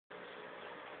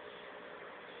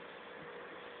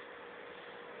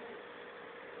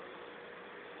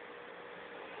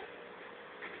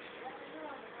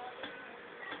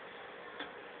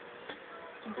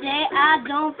Today I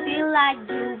don't feel like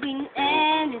doing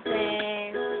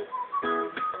anything.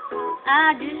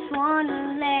 I just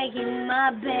wanna lay in my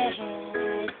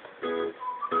bed.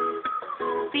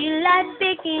 Feel like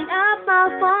picking up my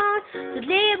phone to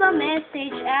leave a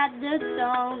message at the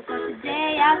tone. Cause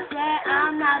today I swear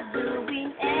I'm not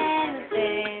doing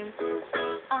anything.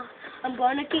 I'm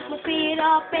gonna kick my feet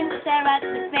up and stare at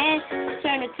the fan.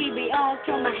 Turn the TV on,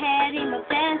 throw my head in my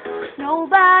pants.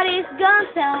 Nobody's gonna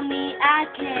tell me I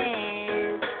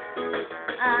can't.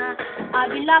 I've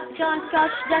been up on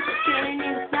couch, just chilling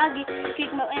in the snuggie.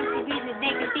 Kick my MTVs and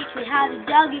they can teach me how to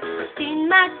doggy. In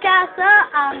my castle,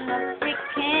 I'm a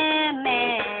freaking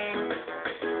man.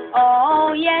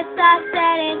 Oh yes, I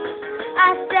said it,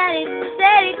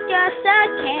 said it 'cause I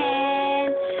can.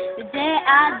 Today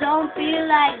I don't feel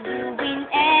like doing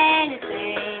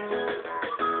anything.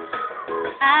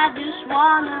 I just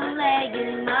wanna lay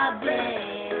in my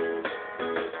bed.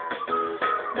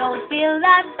 Don't feel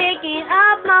like picking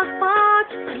up my phone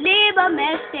to leave a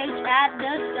message at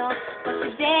the door. But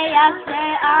today I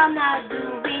swear I'm not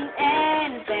doing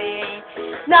anything.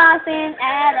 Nothing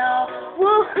at all.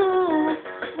 Woohoo,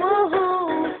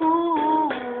 woohoo,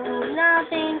 woohoo.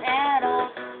 Nothing at all.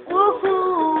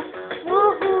 Woohoo,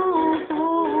 woohoo,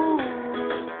 woohoo.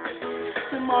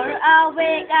 Tomorrow I'll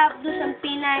wake up, do some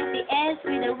P90S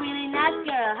with a really nice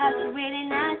girl. Has a really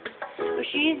nice. But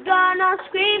she's gonna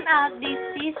scream out, this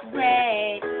is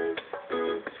great.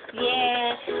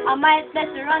 Yeah, I might mess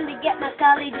around to get my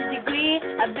college degree.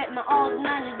 I bet my old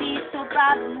man would be so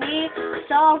proud of me.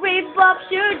 Sorry,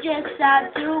 Pops, you just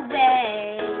have to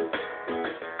wait.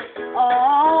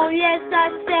 Oh, yes, I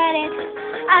said it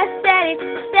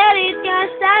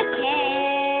 'cause I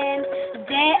can.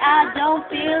 Today I don't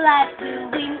feel like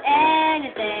doing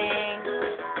anything.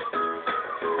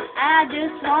 I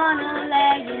just wanna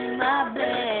lay in my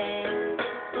bed.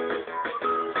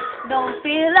 Don't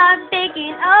feel like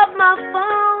picking up my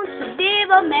phone to leave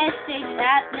a message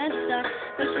at the sun.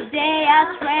 Cause today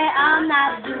I swear I'm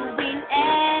not doing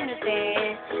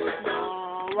anything. No,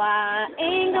 I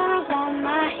ain't gonna comb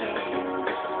my hair.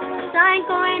 I ain't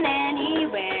going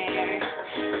anywhere.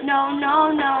 No,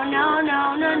 no, no, no,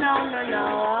 no, no, no, no, no.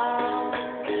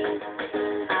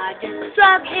 I just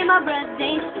dropped in my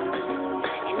birthday suit.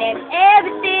 Let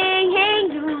everything hang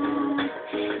loose.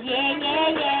 Yeah, yeah,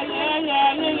 yeah, yeah,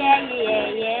 yeah, yeah, yeah, yeah,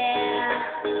 yeah.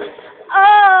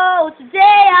 Oh,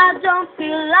 today I don't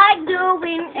feel like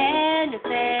doing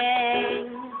anything.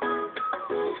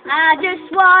 I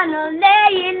just wanna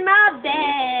lay in my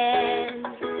bed.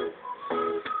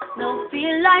 Don't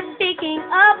feel like picking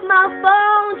up my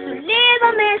phone to leave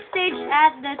a message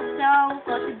at the tone.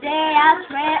 Cause today I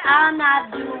swear I'm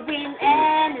not doing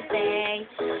anything.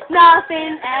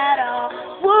 Nothing at all.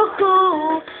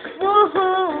 Woohoo,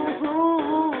 woohoo,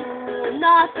 woohoo.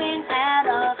 Nothing at all.